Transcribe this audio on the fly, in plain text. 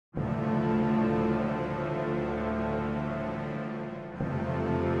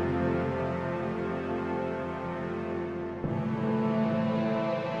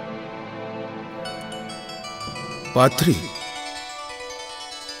पाथरी,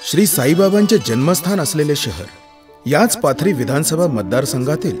 श्री साईबाबांचे जन्मस्थान असलेले शहर, याच पाथरी विधानसभा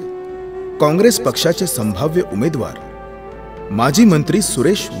मतदारसंघातील काँग्रेस पक्षाचे संभाव्य उमेदवार माजी मंत्री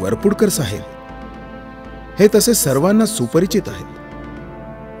सुरेश वरपुडकर साहेब हे तसे सर्वांना सुपरिचित आहेत।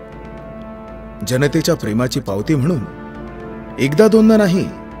 जनतेच्या प्रेमाची पावती म्हणून एकदा दोनदा नाही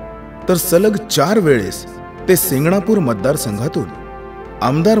तर सलग 4 वेळेस ते सिंगणापूर मतदारसंघातून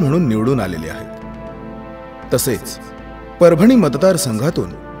आमदार म्हणून निवडून आलेले आहेत। तसेच परभणी मतदारसंघातून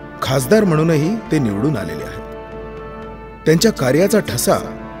खासदार म्हणूनही ते निवडून आलेले आहेत। त्यांच्या कार्याचा ठसा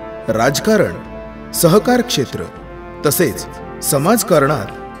राजकारण, सहकार क्षेत्र तसेच समाजकारणात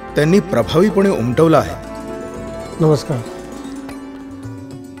त्यांनी प्रभावीपणे उमटवला आहे। नमस्कार,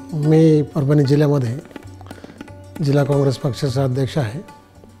 मी परभणी जिल्ह्यामध्ये जिल्हा काँग्रेस पक्षाचा अध्यक्ष आहे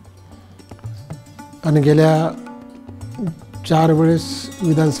आणि गेल्या 4 वेळेस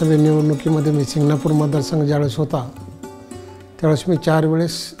विधानसभा निवडणुकीमध्ये मी सिंगणापूर मतदारसंघ ज्यावेळेस होता त्यावेळेस मी 4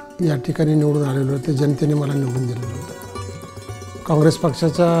 वेळेस या ठिकाणी निवडून आलेलो होते। जनतेने मला निवडून दिलेलं होतं। काँग्रेस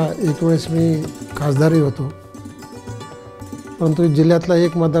पक्षाचा 1 वेळेस मी खासदारही होतो, परंतु जिल्ह्यातला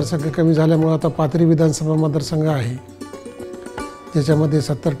एक मतदारसंघ कमी झाल्यामुळे आता पाथरी विधानसभा मतदारसंघ आहे, ज्याच्यामध्ये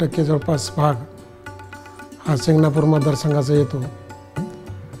 70% जवळपास भाग हा सिंगणापूर मतदारसंघाचा येतो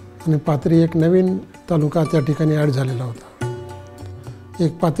आणि पाथरी एक नवीन तालुका त्या ठिकाणी ॲड झालेला होता।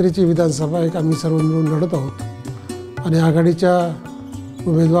 एक पाथरीची विधानसभा एक आम्ही सर्व मिळून लढत आहोत आणि आघाडीच्या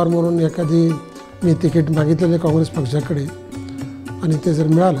उमेदवार म्हणून एखादी मी तिकीट मागितलेले काँग्रेस पक्षाकडे आणि ते जर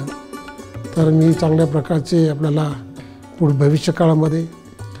मिळालं तर मी चांगल्या प्रकारचे आपल्याला पुढे भविष्यकाळामध्ये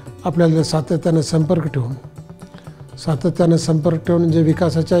आपल्याला सातत्यानं संपर्क ठेवून जे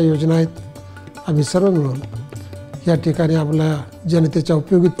विकासाच्या योजना आहेत आम्ही सर्व मिळून या ठिकाणी आपल्या जनतेच्या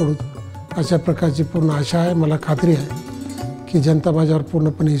उपयोगीत पडू अशा प्रकारची पूर्ण आशा आहे। मला खात्री आहे की जनता माझ्यावर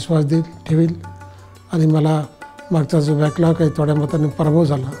पूर्णपणे विश्वास ठेवील आणि मला मागचा जो बॅकलॉग आहे थोड्या मतांनी पराभव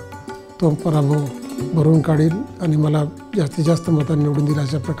झाला तो पराभव भरून काढील आणि मला जास्तीत जास्त मतांनी निवडून दिला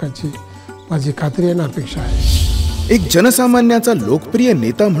अशा प्रकारची माझी खात्री आणि अपेक्षा आहे। एक जनसामान्याचा लोकप्रिय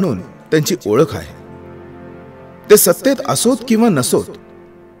नेता म्हणून त्यांची ओळख आहे। ते सत्तेत असोत किंवा नसोत,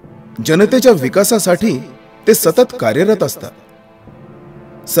 जनतेच्या विकासासाठी ते सतत कार्यरत असतात।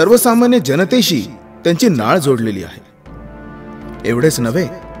 सर्वसामान्य जनतेशी त्यांची नाळ जोडलेली आहे। एवढेच नव्हे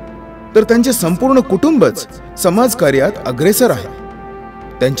तर त्यांचे संपूर्ण कुटुंबच समाजकार्यात अग्रेसर आहे।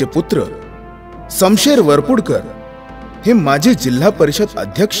 त्यांचे पुत्र शमशेर वरपुडकर हे माजी जिल्हा परिषद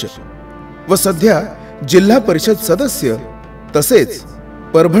अध्यक्ष व सध्या जिल्हा परिषद सदस्य तसेच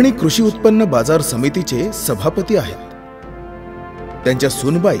परभणी कृषी उत्पन्न बाजार समितीचे सभापती आहेत। त्यांच्या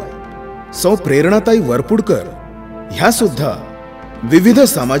सूनबाई सौ प्रेरणाताई वरपुडकर ह्या सुद्धा विविध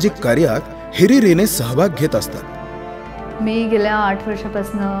सामाजिक कार्यात हिरिरीने सहभाग घेत असतात। मी गेल्या 8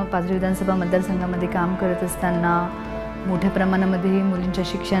 वर्षापासून पाथरी विधानसभा मतदारसंघामध्ये काम करत असताना मोठ्या प्रमाणामध्ये मुलींच्या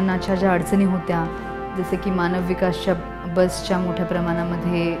शिक्षणाच्या ज्या अडचणी होत्या, जसे की मानव विकासच्या बसच्या मोठ्या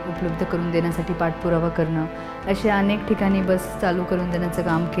प्रमाणामध्ये उपलब्ध करून देण्यासाठी पाठपुरावा करणं, असे अनेक ठिकाणी बस चालू करून देण्याचं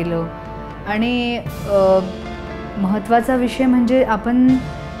काम केलं। आणि महत्त्वाचा विषय म्हणजे आपण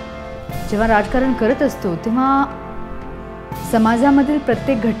जेव्हा राजकारण करत असतो तेव्हा समाजामधील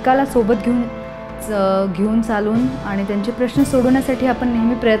प्रत्येक घटकाला सोबत घेऊन चालून आणि त्यांचे प्रश्न सोडवण्यासाठी आपण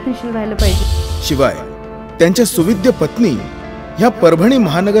नेहमी प्रयत्नशील राहिलं पाहिजे। शिवाय त्यांच्या सुविद्य पत्नी ह्या परभणी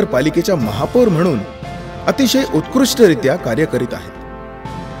महानगरपालिकेच्या महापौर म्हणून अतिशय उत्कृष्टरित्या कार्य करीत आहेत।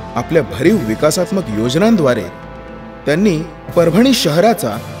 आपल्या भरीव विकासात्मक योजनांद्वारे त्यांनी परभणी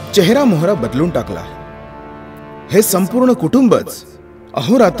शहराचा चेहरा मोहरा बदलून टाकला आहे। हे संपूर्ण कुटुंबच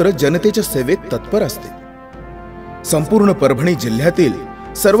अहोरात्र जनतेच्या सेवेत तत्पर असते। संपूर्ण परभणी जिल्ह्यातील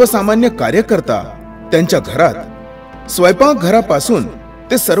सर्वसामान्य कार्यकर्ता त्यांच्या घरात स्वयंपाकघरापासून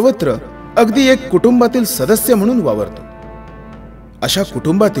ते सर्वत्र अगदी एक कुटुंबातील सदस्य म्हणून वावरतो। अशा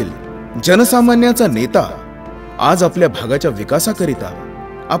कुटुंबातील जनसामान्याचा नेता आज आपल्या भागाच्या विकासाकरिता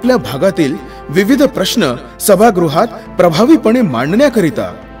आपल्या भागातील विविध प्रश्न सभागृहात प्रभावीपणे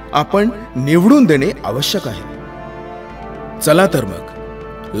मांडण्याकरिता आपण निवडून देणे आवश्यक आहे। चला तर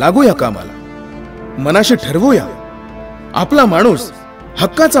मग लागूया कामाला, मनाशी ठरवूया आपला माणूस,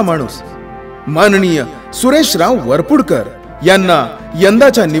 हक्काचा माणूस माननीय सुरेशराव वरपुडकर यांना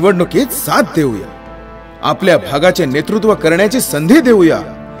यंदाच्या निवडणुकीत साथ देऊया, आपल्या भागाचे नेतृत्व करण्याची संधी देऊया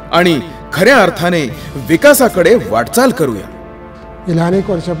आणि खऱ्या अर्थाने विकासाकडे वाटचाल करूया। गेल्या अनेक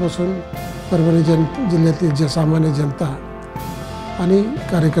वर्षापासून परभणी जिल्ह्यातील सामान्य जनता आणि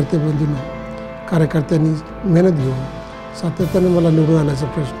कार्यकर्त्यांनी मेहनत घेऊन सातत्याने मला निवडून आणण्याचा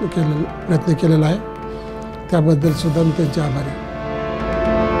प्रयत्न केलेला आहे। त्याबद्दल सुद्धा मी त्यांचे आभारी आहे।